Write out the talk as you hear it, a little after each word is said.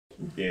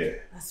Yeah.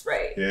 That's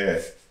right. Yeah.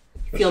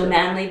 Feel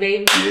manly,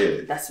 baby?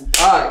 Yeah. That's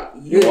right.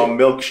 Yeah. You want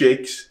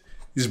milkshakes?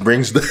 This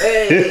brings the...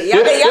 Hey,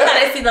 y'all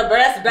gotta see the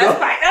best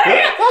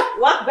part.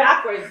 Walk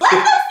backwards. Let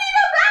them see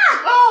the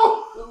back.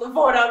 Oh! For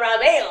the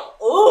Romeo.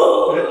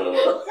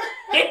 Ooh.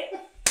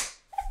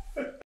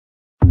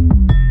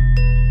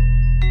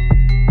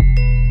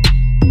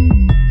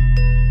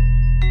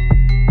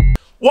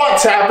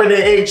 What's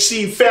happening,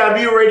 HC fam?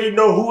 You already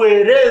know who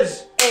it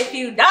is. If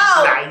you don't,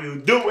 now you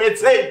do.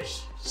 It's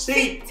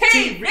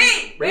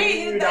HCTV.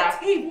 Bring you the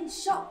TV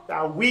show.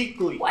 That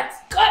weekly. What's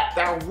good?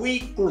 That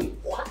weekly.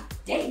 What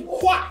day?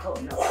 What? Oh,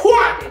 no.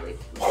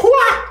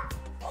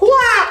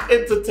 What?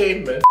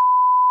 Entertainment.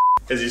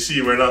 As you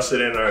see, we're not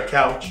sitting on our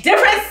couch.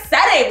 Different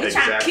setting. We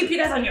trying to Exactly. keep you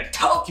guys on your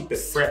toes. Keep it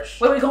fresh.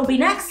 Where we gonna be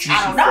next? Juicy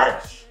I don't know.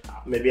 fresh.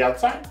 Maybe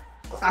outside.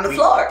 On the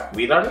floor.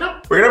 We don't know.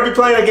 We're gonna be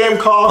playing a game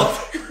called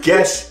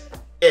Guess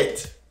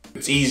It.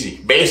 It's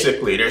easy.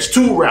 Basically, there's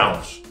 2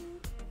 rounds.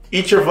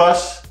 Each of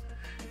us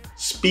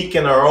speak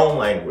in our own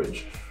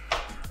language.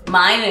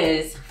 Mine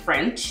is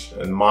French.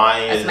 And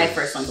mine That's is my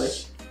first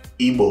language.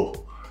 Igbo.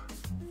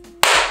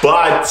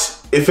 But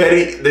if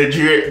any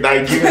Nigerians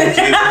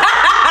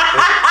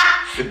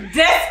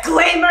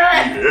Disclaimer!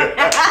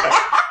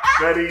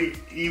 Any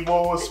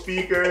Igbo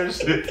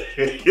speakers, Alright,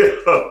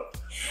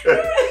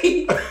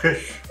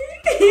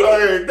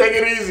 take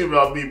it easy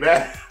about me,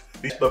 man.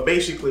 But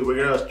basically,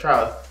 we're gonna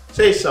try to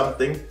say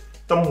something,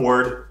 some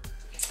word,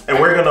 and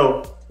we're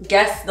gonna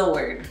guess the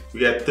word. We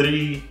got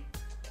 3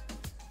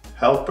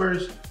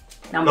 helpers.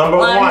 Number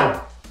one.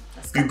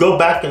 You go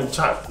back in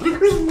time.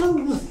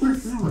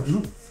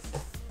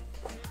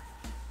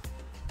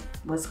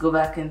 Let's go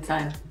back in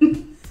time.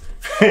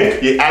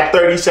 You add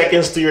 30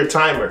 seconds to your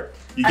timer.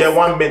 You get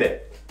 1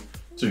 minute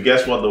to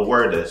guess what the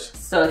word is.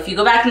 So if you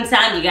go back in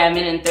time, you got 1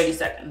 minute and 30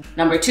 seconds.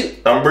 Number 2.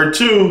 Number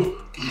 2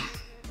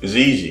 is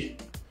easy.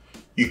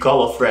 You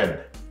call a friend.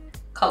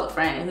 Call a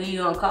friend. Who you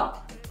gonna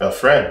call? A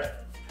friend.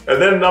 And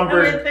then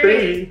number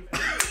 3,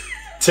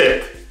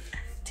 tip.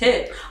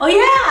 Tip. Oh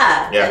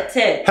yeah. Yeah. A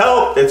tip.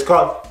 Help. It's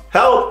called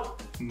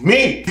help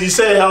me. You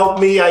say help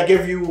me, I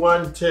give you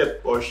 1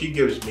 tip, or she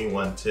gives me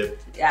 1 tip.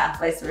 Yeah,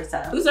 vice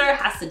versa. Loser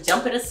has to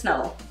jump in the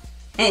snow.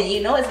 And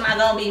you know it's not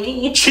gonna be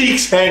me.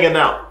 Cheeks hanging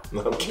out.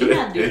 No, I'm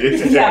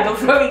kidding. Yeah,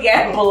 before we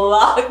get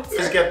blocked.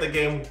 Let's get the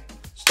game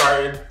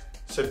started.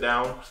 Sit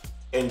down.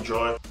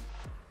 Enjoy.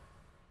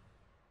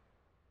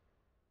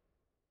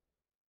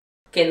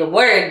 Okay, the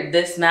word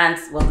the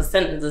sentence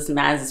this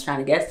man is trying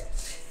to guess.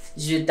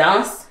 Je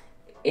danse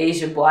et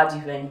je bois du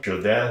vin.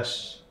 Je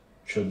danse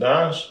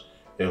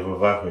et je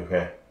bois du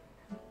vin.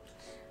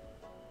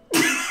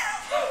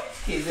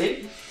 Excuse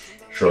me.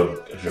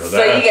 Je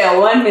So you get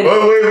 1 minute.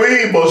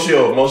 Oui,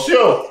 monsieur.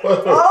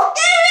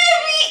 Okay,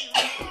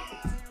 baby.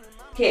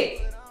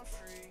 Okay,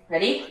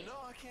 ready?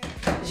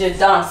 Je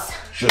danse.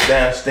 Je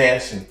dance,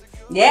 dancing.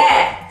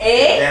 Yeah,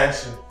 et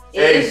Dancing.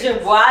 je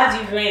bois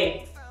du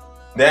vin.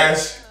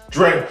 Dance,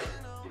 drink.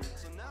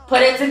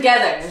 Put it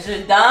together.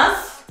 Je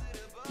danse.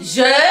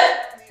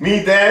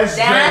 Me dance,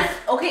 Dance.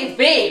 drink. Okay,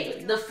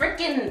 babe.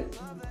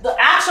 The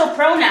actual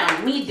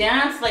pronoun. Me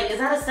dance. Like, is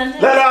that a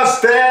sentence? Let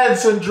us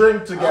dance and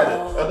drink together.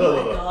 Oh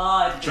my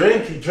God.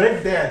 Drink,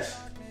 dance.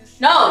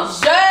 No,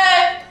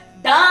 je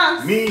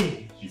danse.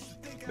 Me,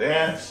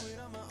 dance.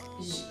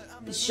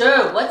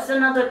 Sure. What's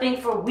another thing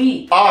for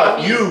we?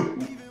 Me. You,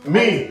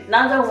 me,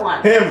 Another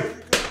one. him,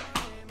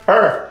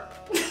 her.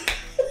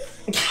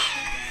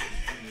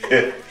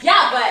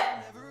 Yeah, but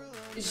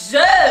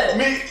je.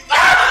 Me.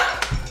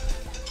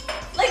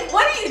 Like,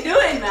 what are you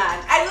doing, man?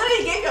 I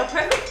literally gave you a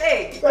perfect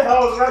thing. What the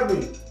hell does that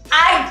mean?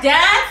 I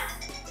dance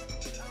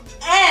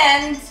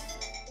and,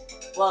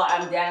 well,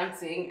 I'm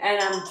dancing and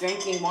I'm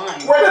drinking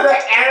wine. Where did the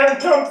and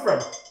come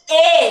from?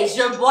 Eh,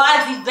 je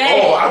bois du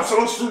vin. Oh, I'm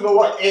supposed to know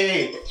what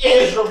A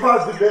is. The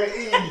buzz the day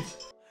is.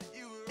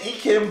 He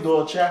came,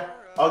 Dolce.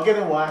 I'll get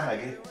him one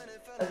again.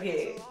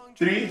 Okay.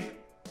 3,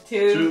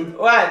 2,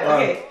 1.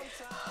 Okay.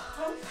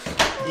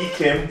 He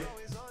came.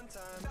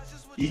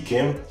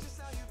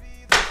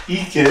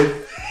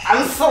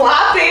 I'm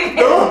slapping him.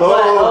 No.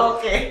 But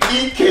okay.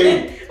 He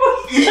came.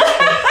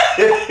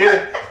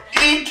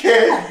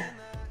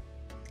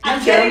 I'm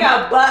getting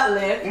a butt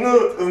lift.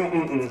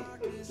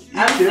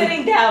 I'm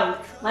sitting down.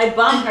 My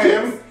bum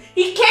hurts.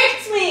 He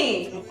kicked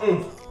me.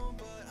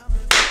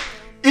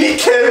 He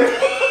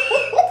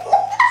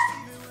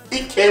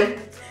came.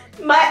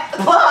 My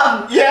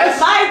bum. Yes.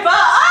 My bum.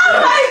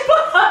 Oh, my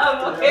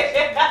bum.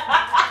 Okay.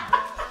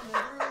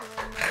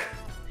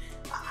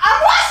 I'm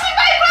washing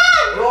my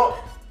bum. No.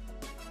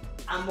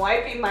 I'm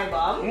wiping my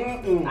bum.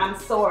 Mm-mm. I'm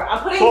sore. I'm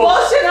putting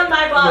lotion on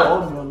my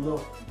bum.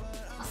 No.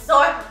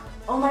 Sore.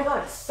 Oh my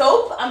God.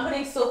 Soap. I'm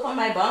putting soap on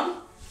my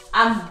bum.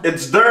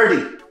 It's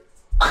dirty.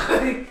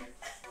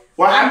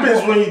 What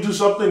happens when you do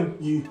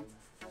something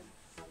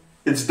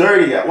it's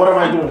dirty? What am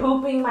I doing?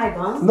 Pooping my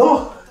bum?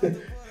 No.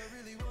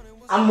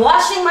 I'm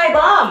washing my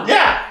bum.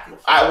 Yeah.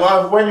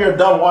 When you're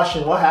done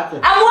washing, what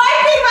happened? I'm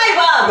wiping my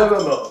bum.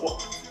 No.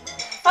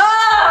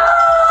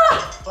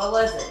 Ah! What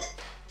was it?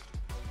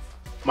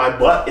 My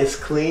butt is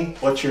clean.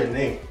 What's your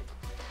name?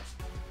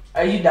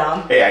 Are you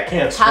dumb? Hey, I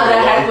can't spell. How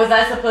the heck was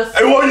I supposed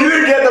to? Well, you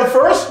didn't get the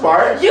first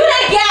part. You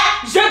didn't get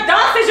je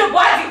danse et je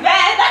bois du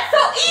vin. That's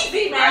so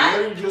easy, man. I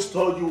literally just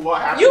told you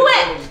what happened. You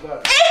went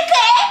Ike.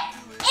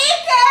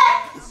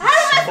 How am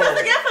I supposed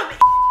to get from?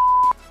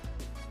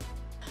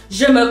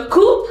 Je me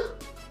coupe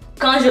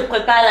quand je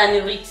prépare la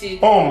nourriture.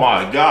 Oh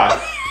my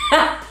God.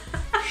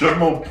 Je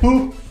me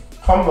coupe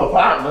comme le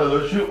partner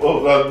de shoot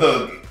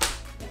the.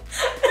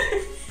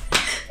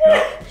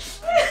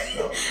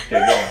 No.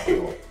 Keep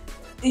going.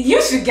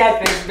 You should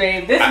get this,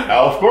 babe. This is...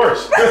 Of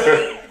course.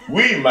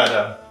 Oui,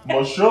 madame.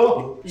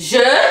 Monsieur.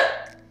 Je.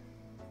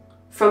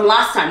 From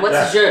last time.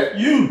 What's je?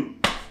 You.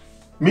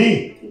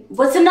 Me.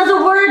 What's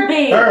another word,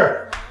 babe?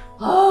 Her.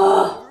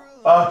 Oh.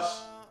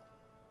 Us.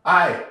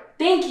 I.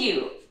 Thank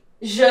you.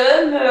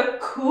 Je me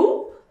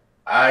coupe.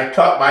 I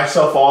cut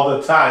myself all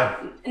the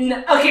time.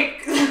 No, okay.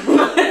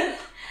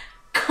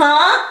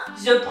 Quand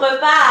je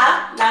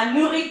prépare la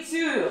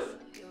nourriture.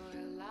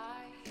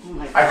 Oh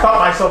my God. I cut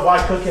myself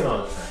while cooking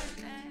all the time.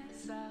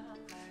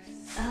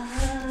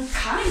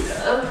 Kind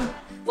of.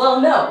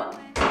 Well, no.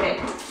 Okay.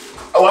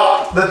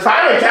 Well, the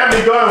timer can't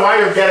be going while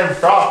you're getting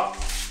frog.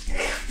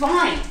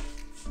 Fine.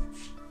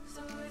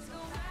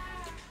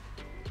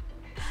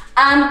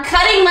 I'm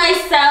cutting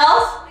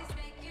myself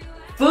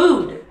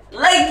food.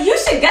 Like, you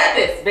should get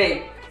this,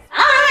 babe. I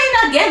don't know how you're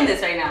not getting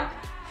this right now.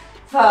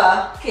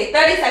 Okay,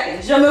 30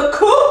 seconds. Je me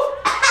coupe.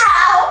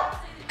 Ow!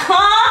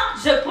 Quand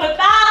je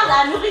prépare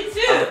la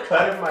nourriture. I'm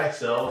cutting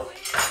myself.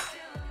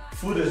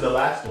 Food is the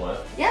last one.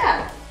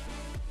 Yeah.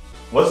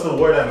 What's the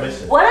word I'm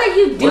missing? What are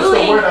you doing?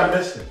 What's the word I'm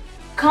missing?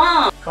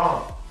 Calm.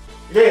 Calm.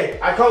 Yeah,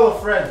 I call a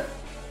friend.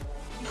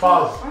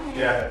 Pause.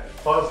 Yeah,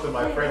 pause to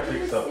my friend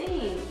picks up.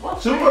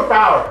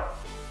 Superpower.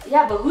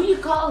 Yeah, but who you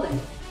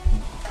calling?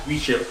 We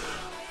should.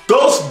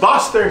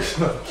 Ghostbusters.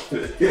 No.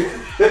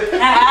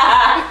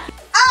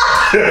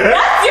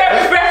 That's your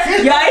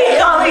friend. Yeah, he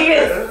calling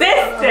his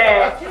sister.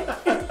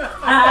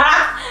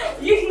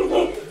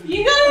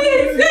 You calling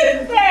his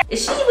sister? Is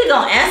she even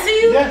gonna answer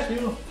you? Yeah, she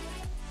will.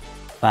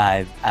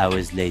 5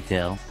 hours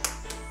later.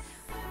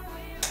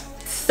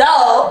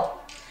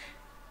 So,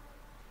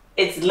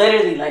 it's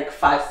literally like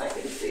 5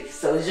 seconds.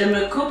 So, je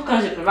me coupe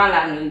quand je prépare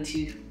la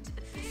nourriture.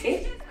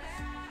 Okay?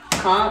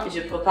 Quand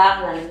je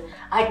prépare la nourriture.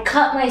 I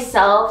cut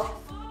myself.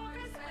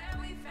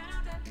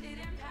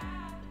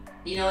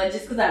 You know what?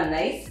 Just because I'm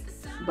nice.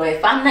 But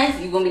if I'm nice,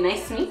 you gonna be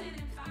nice to me?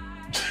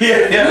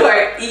 Yeah. You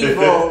are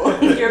evil.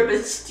 You're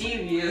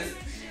mischievous.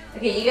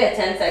 Okay, you get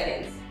 10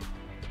 seconds.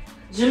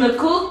 Je me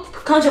coupe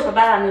quand je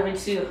prépare la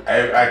nourriture.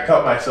 I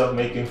cut myself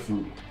making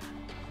food.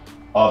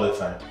 All the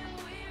time.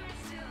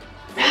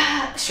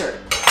 Sure.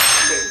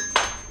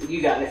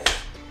 You got it.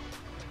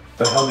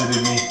 The hell did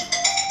it mean?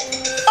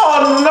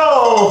 Oh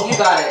no! You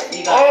got it.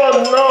 You got it.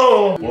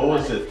 Oh no! What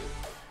was it?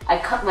 I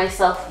cut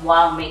myself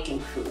while making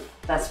food.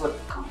 That's what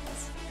the comment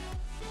is.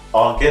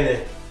 Oh, get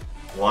it.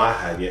 Why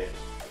have you?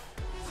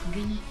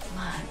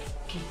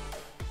 Okay.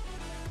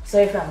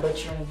 Sorry if I'm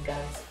butchering,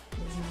 guys.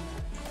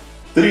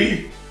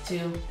 3, 2,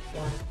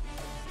 1.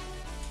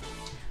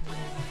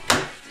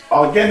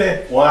 Oh, get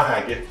it. Why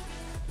have you?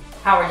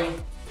 How are you?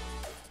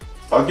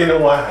 Oh, get it.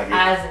 Why have you?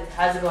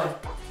 How's it going?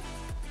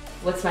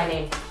 What's my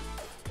name?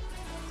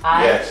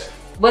 Yes.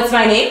 What's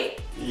my name?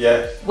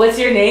 Yes. What's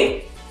your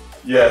name?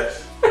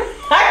 Yes.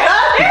 I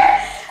got it!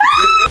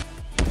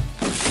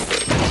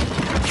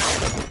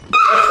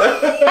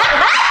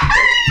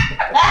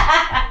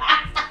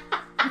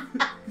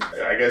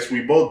 I guess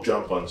we both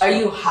jump on snow. Are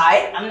you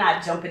high? I'm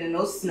not jumping in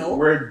no snow.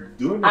 We're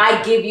doing it.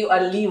 I give you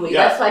a leeway.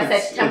 Yeah, that's why I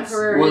said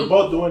temporary. We're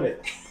both doing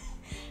it.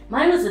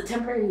 Mine was a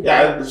temporary.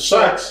 Yeah, it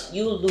sucks.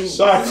 You lose.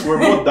 Sucks. We're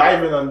both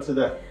diving onto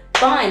that.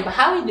 Fine, but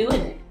how are we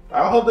doing it?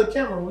 I'll hold the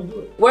camera. We do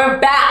it. We're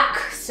back.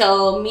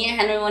 So me and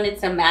Henry wanted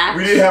to match.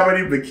 We didn't have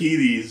any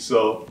bikinis,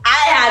 so.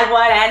 I had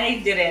one and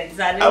he didn't.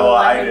 So I didn't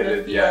want him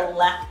to feel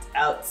left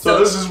out. So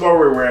this is what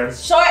we're wearing.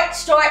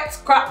 Shorts,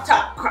 crop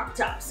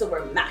top. So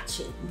we're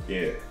matching.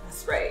 Yeah.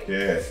 That's right.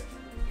 Yeah.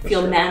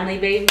 Feel manly,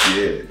 baby?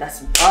 Yeah.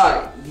 That's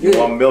right. You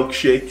want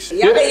milkshakes?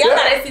 Y'all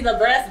gotta see the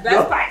best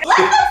part. Let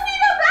them see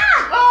the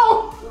back.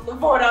 Oh,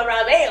 before the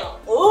reveal.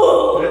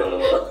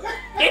 Ooh.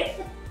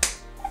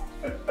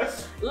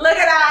 Look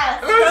at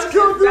us. Let's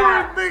go do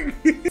our thing.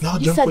 No, I'll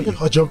jump for you.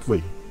 I'll jump for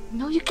you.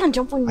 No, you can't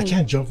jump on me. I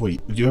can't jump for you.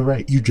 You're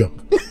right. You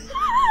jump.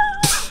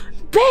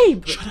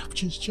 Babe. Shut up.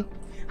 Just jump.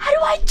 How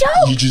do I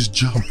jump? You just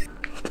jump.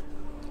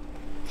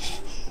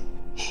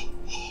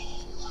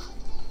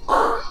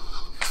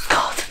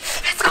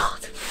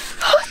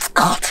 It's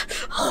cold.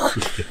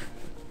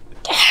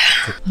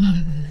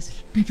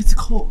 Babe, it's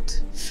cold.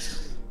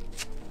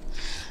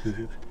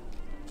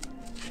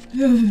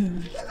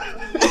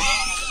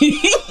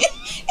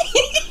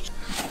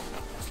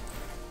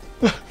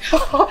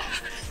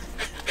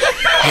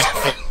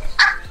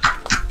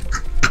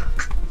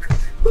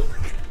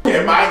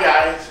 Hey, my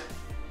guys.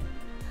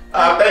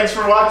 Thanks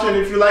for watching.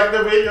 If you like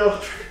the video,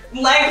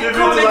 Like,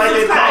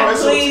 comment,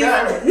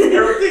 subscribe.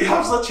 Everything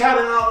helps the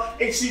channel out.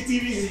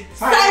 HCTV.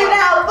 Sign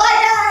out.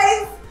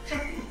 Bye, guys.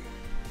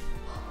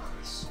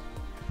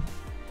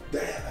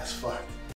 fuck.